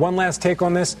go, one last take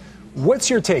on this.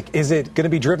 What's your take? Is it going to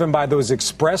be driven by those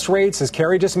express rates, as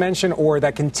Carrie just mentioned, or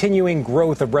that continuing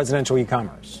growth of residential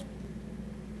e-commerce?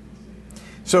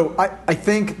 So I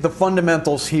think the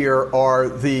fundamentals here are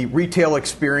the retail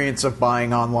experience of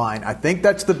buying online. I think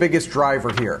that's the biggest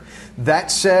driver here.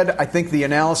 That said, I think the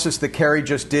analysis that Carrie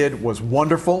just did was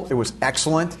wonderful. It was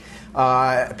excellent.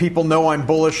 People know I'm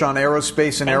bullish on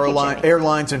aerospace and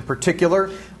airlines in particular.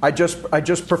 I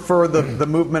just prefer the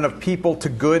movement of people to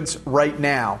goods right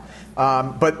now.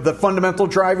 But the fundamental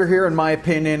driver here, in my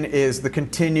opinion, is the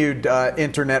continued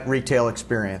internet retail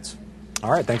experience.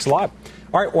 All right, thanks a lot.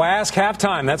 All right, well, Ask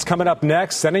Halftime. That's coming up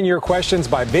next. Send in your questions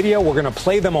by video. We're going to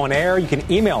play them on air. You can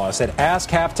email us at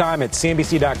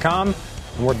askhalftime@cnbc.com.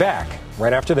 And we're back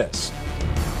right after this.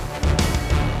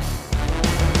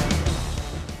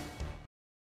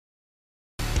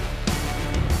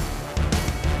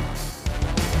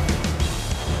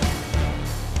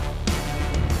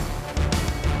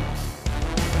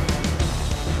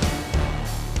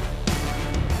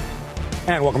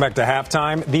 And welcome back to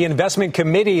Halftime. The Investment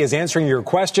Committee is answering your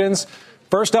questions.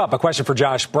 First up, a question for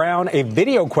Josh Brown, a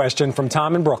video question from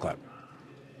Tom in Brooklyn.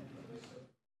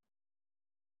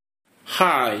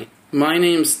 Hi, my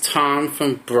name's Tom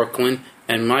from Brooklyn,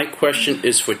 and my question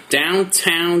is for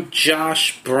downtown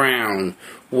Josh Brown.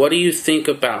 What do you think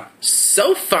about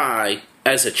SoFi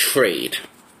as a trade?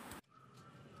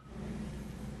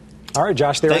 All right,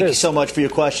 Josh, there it is. Thank you so much for your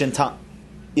question, Tom.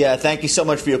 Yeah, thank you so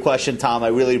much for your question, Tom. I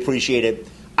really appreciate it.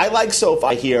 I like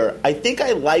SoFi here. I think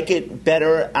I like it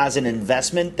better as an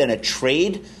investment than a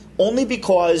trade, only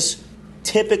because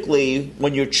typically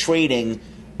when you're trading,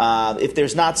 if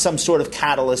there's not some sort of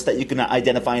catalyst that you can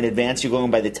identify in advance, you're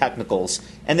going by the technicals.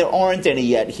 And there aren't any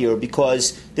yet here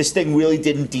because this thing really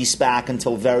didn't de-SPAC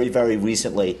until very, very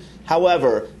recently.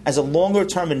 However, as a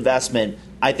longer-term investment,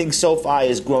 I think SoFi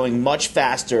is growing much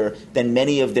faster than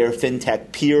many of their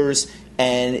fintech peers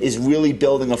and is really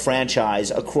building a franchise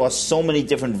across so many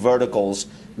different verticals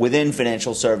within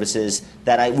financial services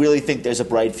that I really think there's a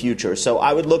bright future. So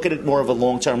I would look at it more of a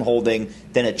long-term holding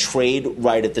than a trade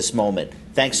right at this moment.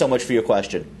 Thanks so much for your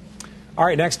question. All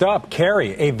right, next up,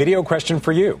 Carrie, a video question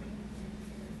for you.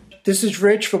 This is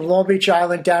Rich from Long Beach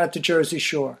Island down at the Jersey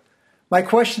Shore. My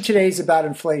question today is about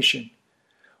inflation.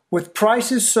 With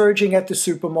prices surging at the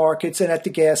supermarkets and at the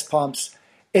gas pumps,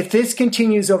 if this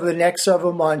continues over the next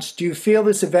several months, do you feel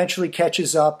this eventually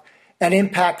catches up and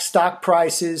impacts stock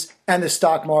prices and the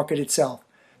stock market itself?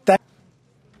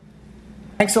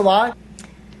 Thanks a lot.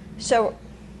 So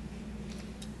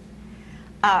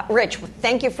Rich,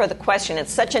 thank you for the question.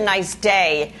 It's such a nice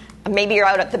day. Maybe you're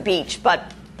out at the beach,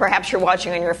 but perhaps you're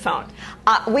watching on your phone.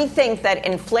 We think that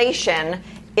inflation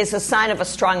is a sign of a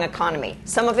strong economy.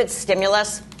 Some of it's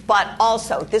stimulus, but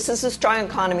also this is a strong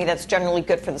economy that's generally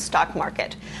good for the stock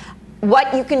market.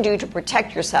 What you can do to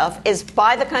protect yourself is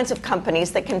buy the kinds of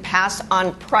companies that can pass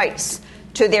on price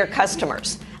to their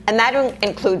customers. And that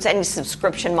includes any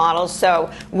subscription models.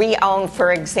 So we own,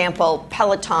 for example,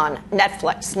 Peloton,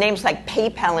 Netflix, names like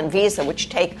PayPal and Visa, which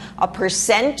take a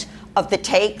 % of the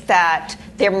take that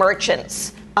their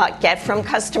merchants get from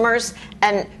customers.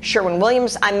 And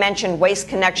Sherwin-Williams, I mentioned Waste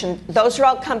Connection. Those are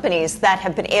all companies that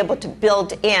have been able to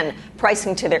build in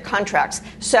pricing to their contracts.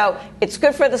 So it's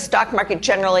good for the stock market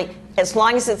generally, as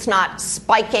long as it's not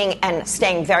spiking and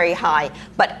staying very high.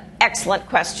 But excellent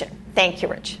question. Thank you,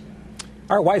 Rich.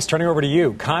 All right, Weiss, turning over to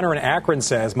you. Connor in Akron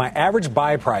says, my average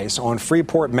buy price on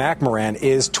Freeport-McMoRan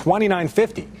is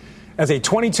 $29.50. As a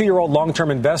 22-year-old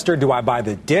long-term investor, do I buy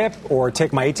the dip or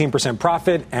take my 18%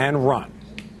 profit and run?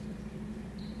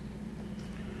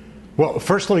 Well,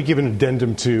 first, let me give an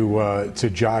addendum to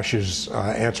Josh's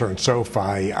answer on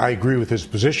SoFi. I agree with his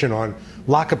position on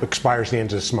lockup expires at the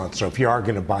end of this month. So if you are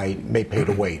going to buy, you may pay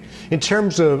to wait. In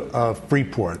terms of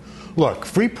Freeport, look,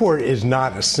 Freeport is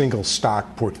not a single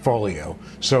stock portfolio.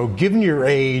 So given your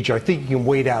age, I think you can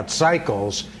wait out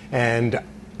cycles. And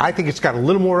I think it's got a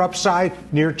little more upside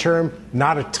near term,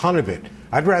 not a ton of it.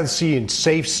 I'd rather see in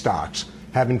safe stocks.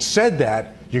 Having said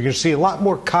that, you're going to see a lot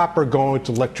more copper going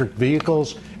to electric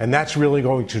vehicles, and that's really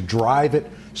going to drive it.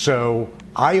 So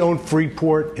I own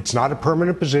Freeport. It's not a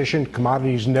permanent position.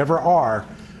 Commodities never are,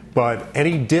 but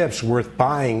any dip's worth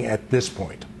buying at this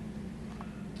point.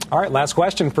 All right, last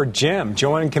question for Jim.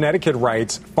 Joan in Connecticut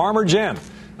writes, Farmer Jim,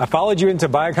 I followed you into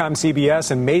Viacom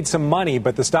CBS and made some money,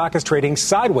 but the stock is trading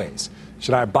sideways.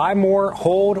 Should I buy more,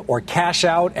 hold, or cash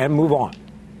out and move on?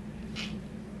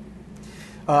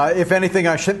 If anything,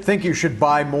 I think you should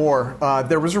buy more.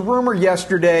 There was a rumor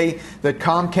yesterday that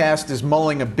Comcast is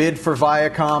mulling a bid for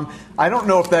Viacom. I don't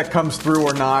know if that comes through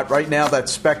or not. Right now,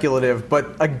 that's speculative.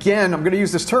 But again, I'm going to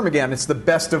use this term again. It's the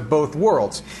best of both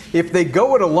worlds. If they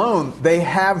go it alone, they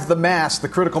have the mass, the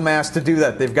critical mass to do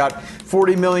that. They've got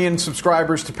 40 million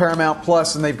subscribers to Paramount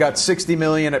Plus, and they've got 60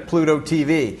 million at Pluto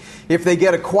TV. If they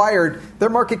get acquired, their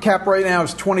market cap right now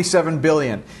is $27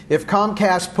 billion. If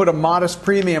Comcast put a modest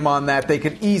premium on that, they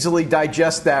could easily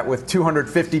digest that with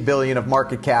 $250 billion of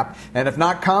market cap. And if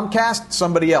not Comcast,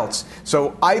 somebody else.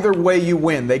 So either way you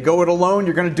win. They go it alone,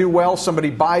 you're going to do well. Somebody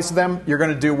buys them, you're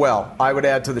going to do well. I would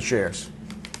add to the shares.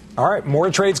 All right, more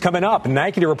trades coming up.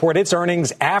 Nike to report its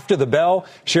earnings after the bell.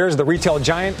 Shares of the retail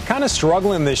giant kind of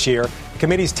struggling this year.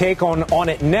 Committee's take on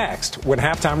it next when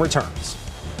halftime returns.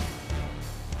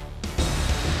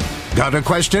 Got a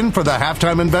question for the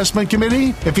Halftime Investment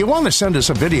Committee? If you want to send us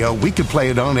a video, we could play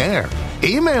it on air.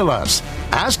 Email us.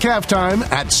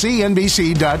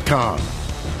 AskHalftime@cnbc.com.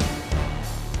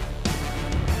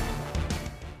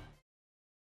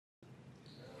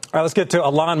 All right, let's get to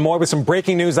Alon Moy with some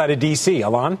breaking news out of D.C.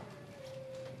 Alon?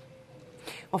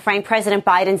 Well, Frank, President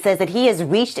Biden says that he has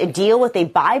reached a deal with a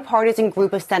bipartisan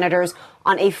group of senators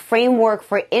on a framework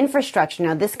for infrastructure.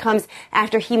 Now, this comes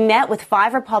after he met with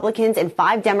 5 Republicans and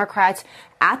 5 Democrats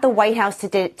at the White House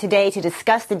today to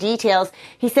discuss the details.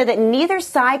 He said that neither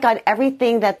side got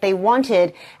everything that they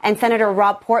wanted, and Senator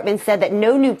Rob Portman said that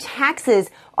no new taxes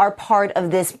are part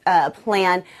of this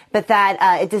plan, but that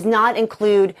it does not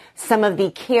include some of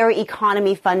the care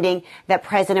economy funding that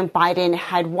President Biden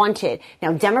had wanted.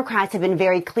 Now, Democrats have been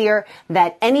very clear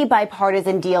that any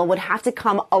bipartisan deal would have to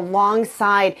come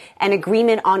alongside an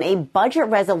agreement on a budget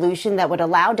resolution that would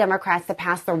allow Democrats to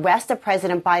pass the rest of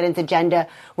President Biden's agenda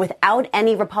without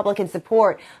any Republican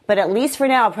support. But at least for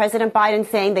now, President Biden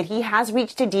saying that he has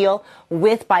reached a deal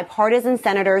with bipartisan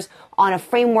senators on a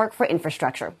framework for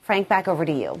infrastructure. Frank, back over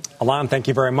to you. Alon, thank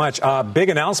you very much. Big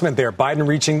announcement there. Biden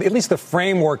reaching at least the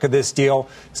framework of this deal.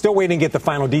 Still waiting to get the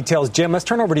final details. Jim, let's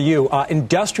turn over to you.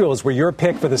 Industrials were your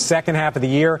pick for the second half of the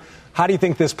year. How do you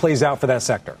think this plays out for that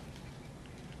sector?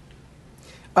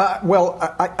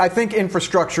 I think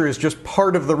infrastructure is just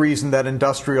part of the reason that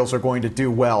industrials are going to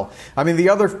do well. I mean, the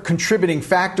other contributing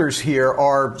factors here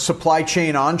are supply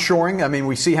chain onshoring. I mean,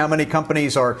 we see how many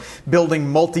companies are building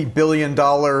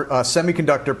multi-billion-dollar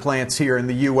semiconductor plants here in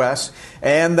the U.S.,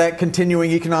 and that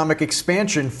continuing economic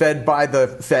expansion fed by the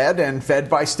Fed and fed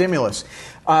by stimulus.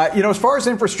 As far as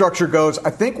infrastructure goes,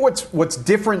 I think what's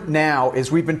different now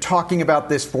is we've been talking about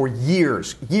this for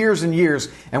years and years,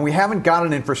 and we haven't got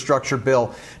an infrastructure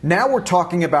bill. Now we're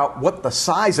talking about what the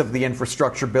size of the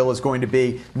infrastructure bill is going to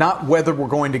be, not whether we're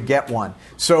going to get one.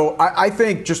 So I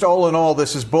think just all in all,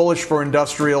 this is bullish for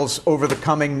industrials over the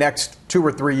coming next 2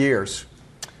 or 3 years.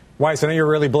 Weiss, I know you're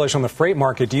really bullish on the freight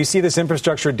market. Do you see this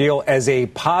infrastructure deal as a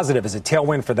positive, as a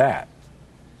tailwind for that?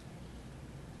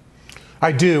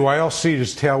 I do. I also see it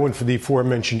as tailwind for the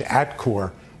aforementioned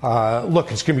Atkore.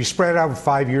 Look, it's going to be spread out over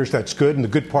 5 years. That's good. And the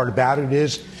good part about it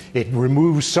is it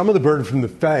removes some of the burden from the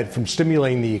Fed from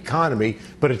stimulating the economy,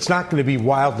 but it's not going to be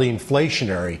wildly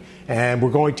inflationary. And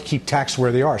we're going to keep taxes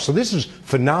where they are. So this is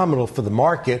phenomenal for the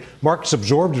market. Market's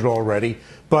absorbed it already.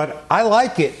 But I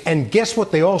like it. And guess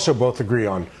what they also both agree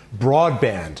on?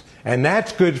 Broadband. And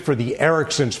that's good for the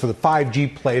Ericssons, for the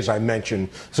 5G plays I mentioned.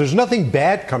 So there's nothing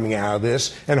bad coming out of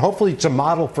this. And hopefully it's a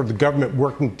model for the government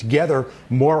working together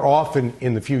more often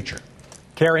in the future.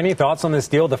 Carrie, any thoughts on this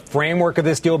deal, the framework of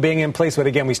this deal being in place? But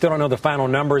again, we still don't know the final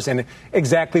numbers and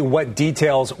exactly what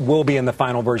details will be in the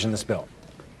final version of this bill.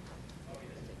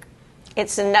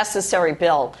 It's a necessary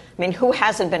bill. I mean, who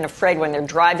hasn't been afraid when they're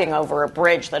driving over a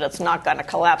bridge that it's not going to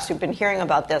collapse? We've been hearing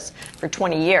about this for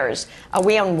 20 years.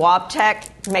 We own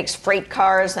Wabtec, makes freight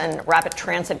cars and rapid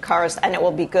transit cars, and it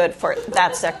will be good for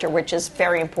that sector, which is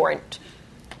very important.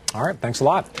 All right, thanks a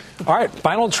lot. All right,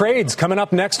 final trades coming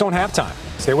up next on Halftime.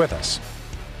 Stay with us.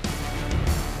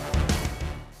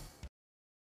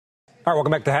 All right,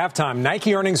 welcome back to Halftime.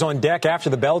 Nike earnings on deck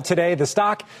after the bell today. The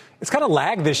stock, it's kind of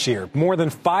lagged this year, more than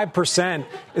 5%.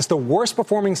 It's the worst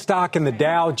performing stock in the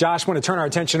Dow. Josh, I want to turn our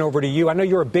attention over to you. I know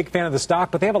you're a big fan of the stock,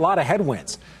 but they have a lot of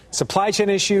headwinds. Supply chain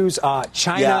issues,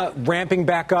 China ramping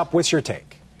back up. What's your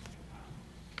take?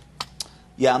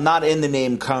 Yeah, I'm not in the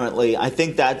name currently. I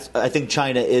think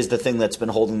China is the thing that's been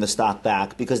holding the stock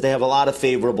back because they have a lot of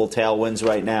favorable tailwinds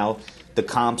right now. The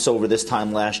comps over this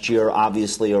time last year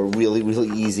obviously are really, really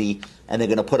easy, and they're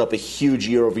going to put up a huge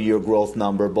year-over-year growth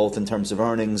number, both in terms of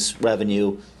earnings,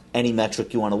 revenue, any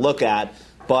metric you want to look at.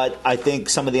 But I think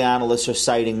some of the analysts are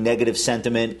citing negative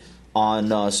sentiment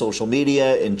on social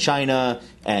media in China,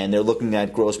 and they're looking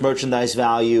at gross merchandise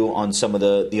value on some of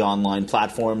the online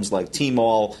platforms like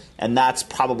Tmall, and that's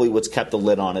probably what's kept the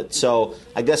lid on it. So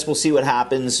I guess we'll see what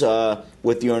happens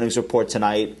with the earnings report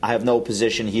tonight. I have no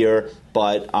position here,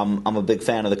 but I'm a big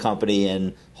fan of the company,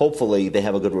 and hopefully they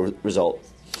have a good result.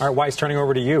 All right, Weiss, turning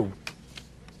over to you.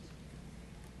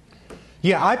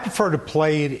 Yeah, I prefer to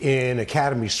play it in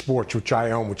Academy Sports, which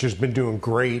I own, which has been doing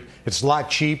great. It's a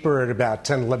lot cheaper at about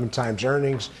 10, 11 times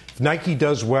earnings. If Nike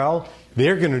does well,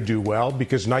 they're going to do well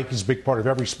because Nike's a big part of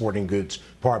every sporting goods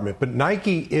department. But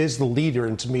Nike is the leader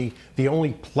and, to me, the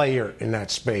only player in that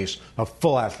space of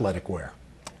full athletic wear.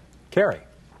 Carrie.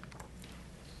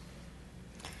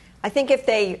 I think if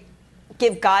they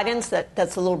give guidance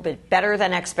that's a little bit better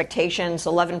than expectations,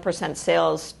 11%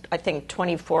 sales, I think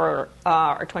 24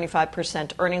 or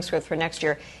 25% earnings growth for next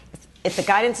year. If the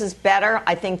guidance is better,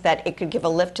 I think that it could give a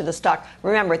lift to the stock.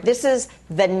 Remember, this is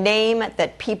the name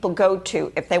that people go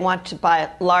to if they want to buy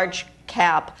large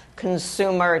cap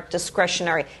consumer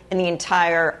discretionary in the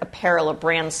entire apparel or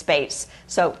brand space.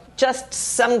 So just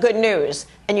some good news,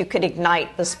 and you could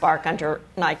ignite the spark under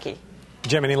Nike.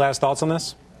 Jim, any last thoughts on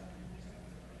this?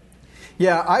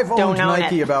 Yeah, I've owned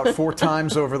Nike about 4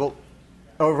 times over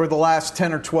the last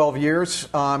 10 or 12 years.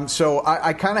 So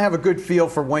I kind of have a good feel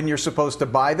for when you're supposed to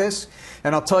buy this.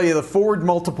 And I'll tell you, the forward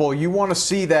multiple, you want to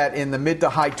see that in the mid to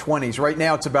high 20s. Right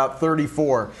now it's about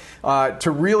 34.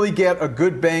 To really get a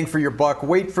good bang for your buck,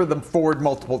 wait for the forward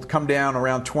multiple to come down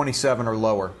around 27 or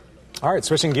lower. All right,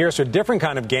 switching gears to a different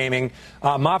kind of gaming.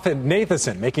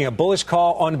 MoffettNathanson making a bullish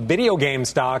call on video game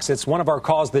stocks. It's one of our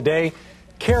calls of the day.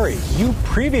 Carrie, you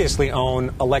previously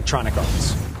owned Electronic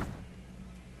Arts.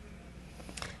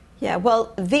 Yeah,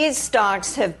 well, these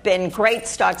stocks have been great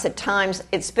stocks at times.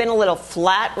 It's been a little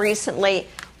flat recently.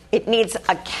 It needs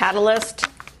a catalyst,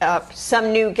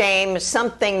 some new game,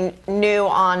 something new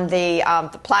on the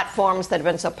platforms that have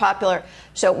been so popular.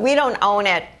 So we don't own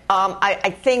it.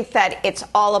 I think that it's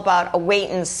all about a wait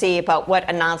and see about what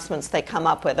announcements they come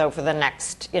up with over the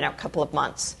next, couple of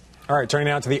months. All right, turning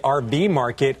now to the RV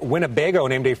market. Winnebago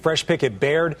named a fresh pick at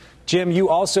Baird. Jim, you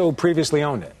also previously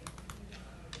owned it.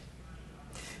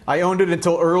 I owned it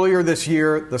until earlier this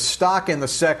year. The stock in the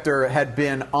sector had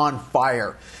been on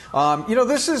fire.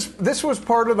 This was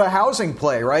part of the housing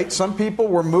play, right? Some people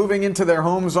were moving into their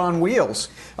homes on wheels.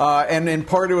 And in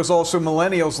part, it was also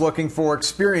millennials looking for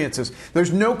experiences.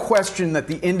 There's no question that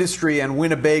the industry and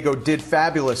Winnebago did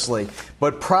fabulously,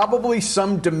 but probably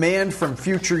some demand from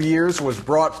future years was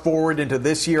brought forward into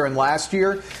this year and last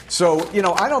year. So,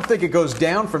 I don't think it goes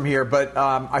down from here, but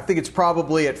I think it's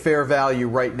probably at fair value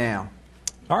right now.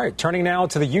 All right, turning now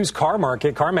to the used car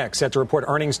market. CarMax set to report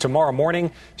earnings tomorrow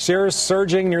morning. Shares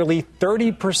surging nearly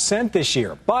 30% this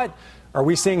year. But are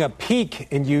we seeing a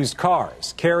peak in used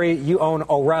cars? Carrie, you own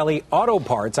O'Reilly Auto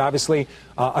Parts, obviously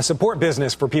a support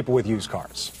business for people with used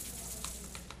cars.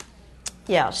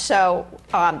 Yeah, so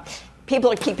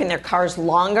people are keeping their cars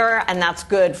longer, and that's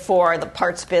good for the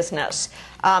parts business.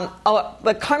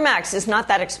 But CarMax is not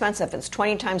that expensive. It's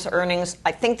 20 times earnings.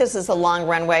 I think this is a long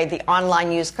runway, the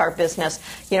online used car business.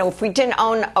 If we didn't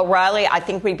own O'Reilly, I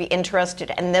think we'd be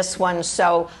interested in this one.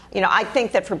 So, I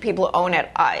think that for people who own it,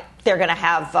 they're going to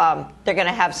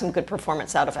have some good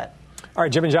performance out of it. All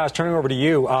right, Jim and Josh, turning over to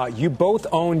you. You both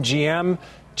own GM.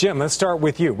 Jim, let's start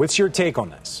with you. What's your take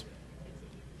on this?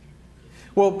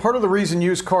 Well, part of the reason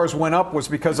used cars went up was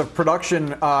because of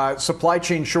production supply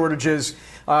chain shortages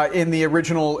in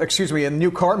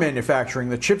new car manufacturing,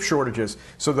 the chip shortages.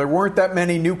 So there weren't that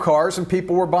many new cars and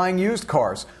people were buying used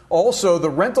cars. Also, the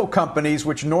rental companies,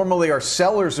 which normally are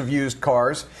sellers of used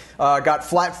cars, got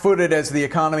flat-footed as the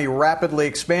economy rapidly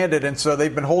expanded, and so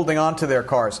they've been holding on to their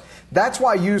cars. That's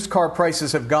why used car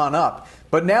prices have gone up.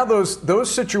 But now those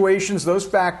situations, those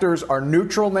factors are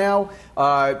neutral now.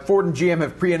 Ford and GM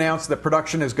have pre-announced that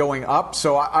production is going up.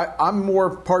 So I'm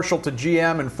more partial to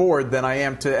GM and Ford than I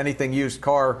am to anything used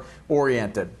car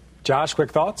oriented. Josh,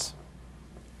 quick thoughts?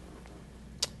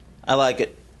 I like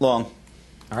it. Long.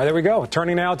 All right, there we go.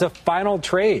 Turning now to final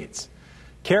trades.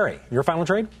 Carrie, your final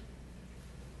trade?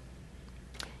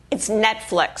 It's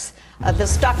Netflix. The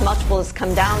stock multiple has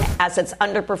come down as it's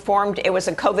underperformed. It was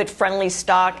a COVID-friendly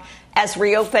stock. As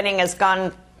reopening has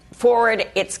gone forward,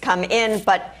 it's come in,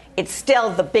 but it's still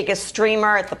the biggest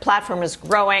streamer. The platform is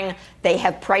growing. They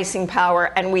have pricing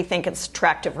power, and we think it's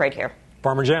attractive right here.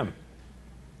 Farmer Jim.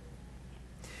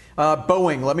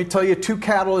 Boeing, let me tell you two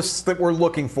catalysts that we're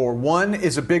looking for. One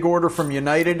is a big order from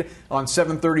United on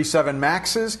 737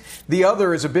 MAXs. The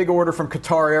other is a big order from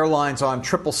Qatar Airlines on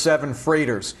 777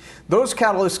 freighters. Those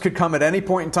catalysts could come at any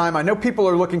point in time. I know people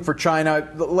are looking for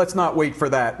China. Let's not wait for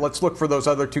that. Let's look for those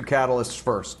other two catalysts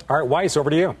first. All right, Weiss, over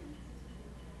to you.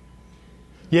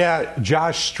 Yeah,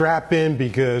 Josh, strap in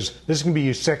because this is going to be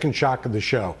your second shock of the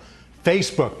show.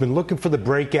 Facebook, been looking for the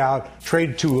breakout,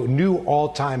 traded to a new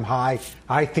all-time high.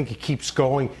 I think it keeps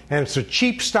going, and it's a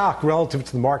cheap stock relative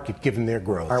to the market given their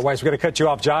growth. All right, Weiss, we're going to cut you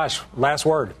off. Josh, last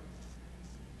word.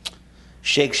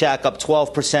 Shake Shack up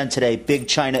 12% today. Big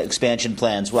China expansion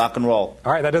plans. Rock and roll.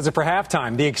 All right, that does it for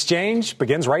halftime. The exchange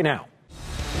begins right now.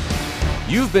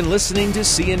 You've been listening to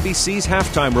CNBC's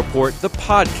Halftime Report, the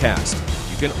podcast.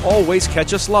 You can always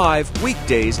catch us live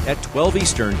weekdays at 12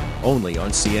 Eastern, only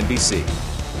on CNBC.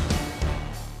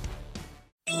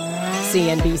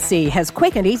 CNBC has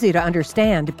quick and easy to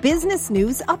understand business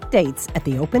news updates at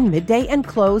the open, midday, and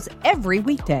close every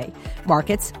weekday.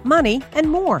 Markets, money, and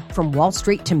more from Wall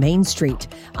Street to Main Street.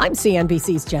 I'm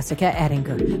CNBC's Jessica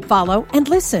Ettinger. Follow and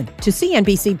listen to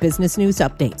CNBC Business News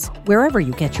Updates wherever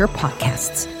you get your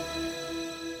podcasts.